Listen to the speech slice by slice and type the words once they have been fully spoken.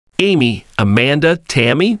Amy, Amanda,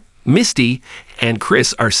 Tammy, Misty, and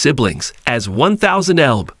Chris are siblings, as 1000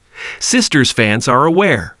 Elb. Sisters fans are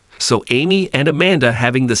aware, so Amy and Amanda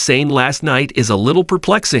having the same last night is a little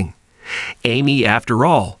perplexing. Amy, after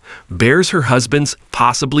all, bears her husband's,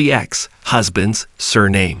 possibly ex-husband's,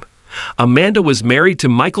 surname. Amanda was married to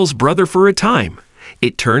Michael's brother for a time.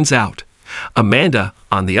 It turns out Amanda,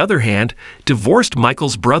 on the other hand, divorced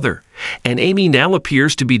Michael's brother, and Amy now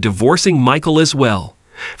appears to be divorcing Michael as well.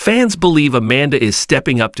 Fans believe Amanda is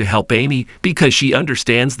stepping up to help Amy because she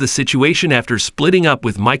understands the situation after splitting up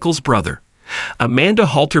with Michael's brother. Amanda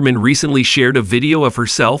Halterman recently shared a video of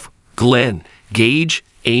herself, Glenn, Gage,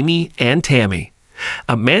 Amy, and Tammy.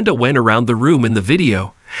 Amanda went around the room in the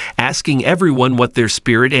video, asking everyone what their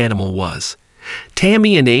spirit animal was.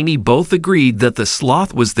 Tammy and Amy both agreed that the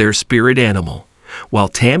sloth was their spirit animal. While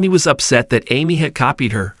Tammy was upset that Amy had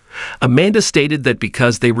copied her, Amanda stated that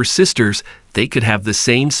because they were sisters, they could have the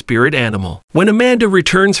same spirit animal. When Amanda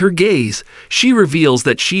returns her gaze, she reveals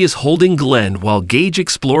that she is holding Glenn while Gage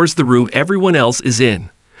explores the room everyone else is in.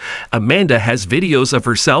 Amanda has videos of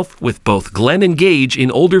herself with both Glenn and Gage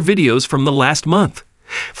in older videos from the last month.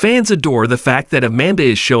 Fans adore the fact that Amanda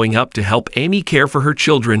is showing up to help Amy care for her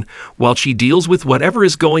children while she deals with whatever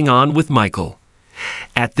is going on with Michael.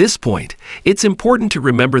 At this point, it's important to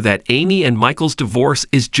remember that Amy and Michael's divorce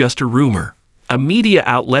is just a rumor. A media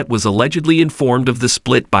outlet was allegedly informed of the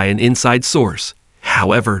split by an inside source.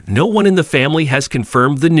 However, no one in the family has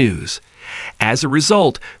confirmed the news. As a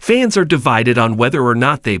result, fans are divided on whether or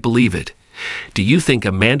not they believe it. Do you think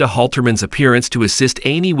Amanda Halterman's appearance to assist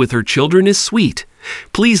Amy with her children is sweet?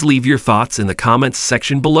 Please leave your thoughts in the comments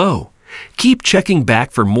section below. Keep checking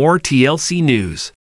back for more TLC news.